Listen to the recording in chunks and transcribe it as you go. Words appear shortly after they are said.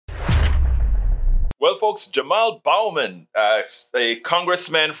Well, folks, Jamal Bowman, a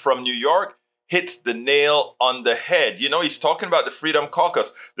congressman from New York, hits the nail on the head. You know, he's talking about the Freedom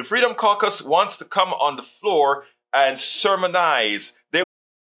Caucus. The Freedom Caucus wants to come on the floor and sermonize.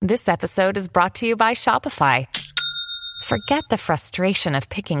 This episode is brought to you by Shopify. Forget the frustration of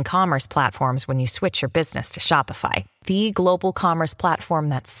picking commerce platforms when you switch your business to Shopify, the global commerce platform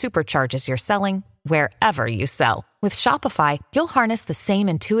that supercharges your selling wherever you sell. With Shopify, you'll harness the same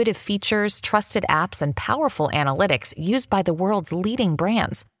intuitive features, trusted apps, and powerful analytics used by the world's leading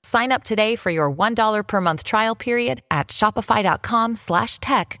brands. Sign up today for your $1 per month trial period at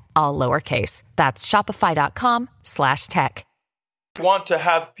shopify.com/tech, all lowercase. That's shopify.com/tech. Want to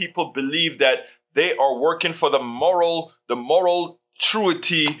have people believe that they are working for the moral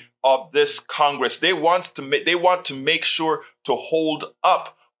truity of this Congress. They want to make sure to hold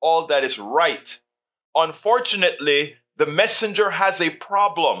up all that is right. Unfortunately, the messenger has a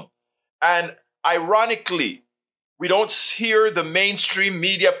problem. And ironically, we don't hear the mainstream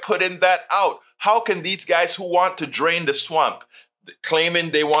media putting that out. How can these guys who want to drain the swamp,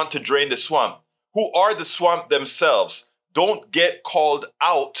 claiming they want to drain the swamp, who are the swamp themselves, don't get called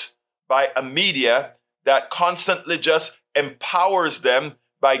out by a media that constantly just empowers them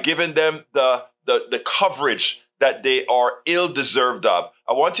by giving them the coverage that they are ill-deserved of?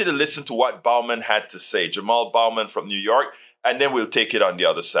 I want you to listen to what Bowman had to say, Jamal Bowman from New York, and then we'll take it on the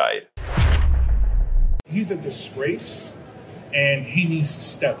other side. He's a disgrace, and he needs to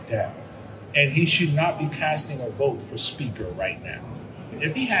step down. And he should not be casting a vote for speaker right now.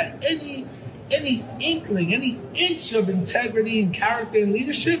 If he had any inkling, any inch of integrity and character and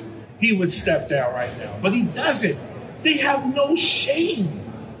leadership, he would step down right now. But he doesn't. They have no shame.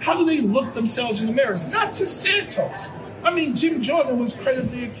 How do they look themselves in the mirror? It's not just Santos. I mean, Jim Jordan was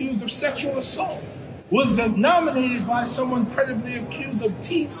credibly accused of sexual assault, was nominated by someone credibly accused of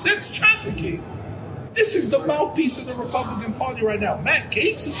teen sex trafficking. This is the mouthpiece of the Republican Party right now. Matt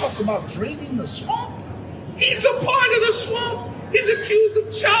Gaetz, he talks about draining the swamp. He's a part of the swamp. He's accused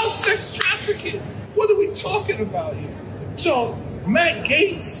of child sex trafficking. What are we talking about here? So Matt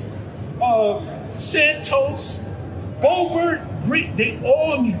Gaetz, Santos, Boebert, they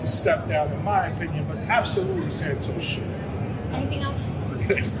all need to step down, in my opinion, but absolutely Santos should. Anything else?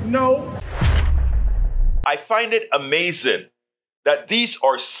 No. I find it amazing that these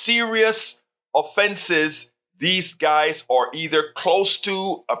are serious offenses. These guys are either close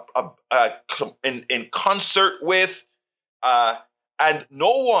to, in concert with, and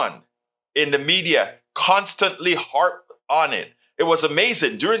no one in the media constantly harp on it. It was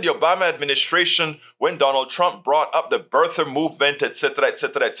amazing during the Obama administration when Donald Trump brought up the birther movement, et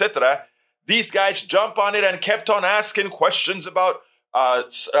cetera. These guys jump on it and kept on asking questions about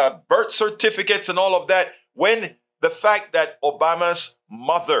birth certificates and all of that. When the fact that Obama's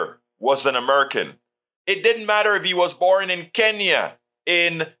mother was an American, it didn't matter if he was born in Kenya,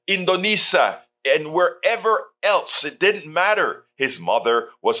 in Indonesia, and wherever else. It didn't matter. His mother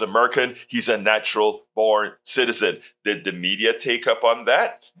was American. He's a natural born citizen. Did the media take up on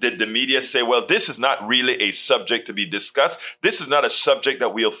that? Did the media say, well, this is not really a subject to be discussed. This is not a subject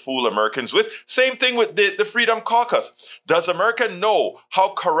that we'll fool Americans with. Same thing with the Freedom Caucus. Does America know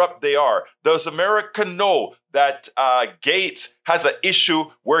how corrupt they are? Does America know that Gaetz has an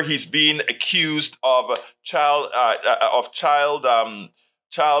issue where he's being accused of child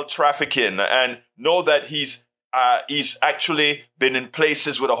trafficking, and know that he's actually been in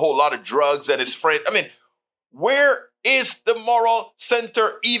places with a whole lot of drugs and his friend? I mean, where is the moral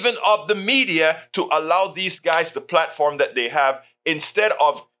center even of the media to allow these guys the platform that they have, instead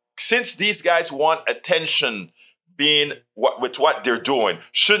of, since these guys want attention being with what they're doing,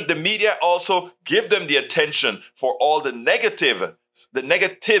 shouldn't the media also give them the attention for all the negatives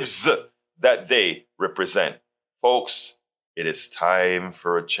that they represent? Folks, it is time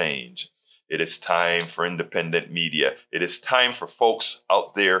for a change. It is time for independent media. It is time for folks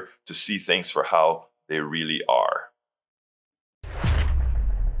out there to see things for how they really are.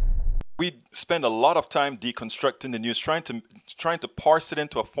 We spend a lot of time deconstructing the news, trying to parse it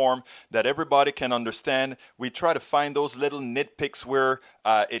into a form that everybody can understand. We try to find those little nitpicks where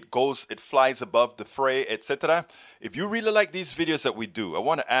it flies above the fray, etc. If you really like these videos that we do, I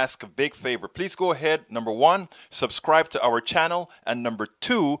want to ask a big favor. Please go ahead. Number 1, subscribe to our channel. And number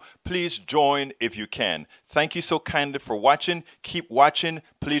 2, please join if you can. Thank you so kindly for watching. Keep watching.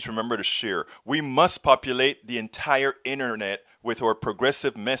 Please remember to share. We must populate the entire internet with our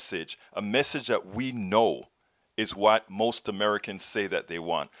progressive message, a message that we know is what most Americans say that they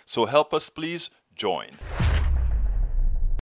want. So help us, please join.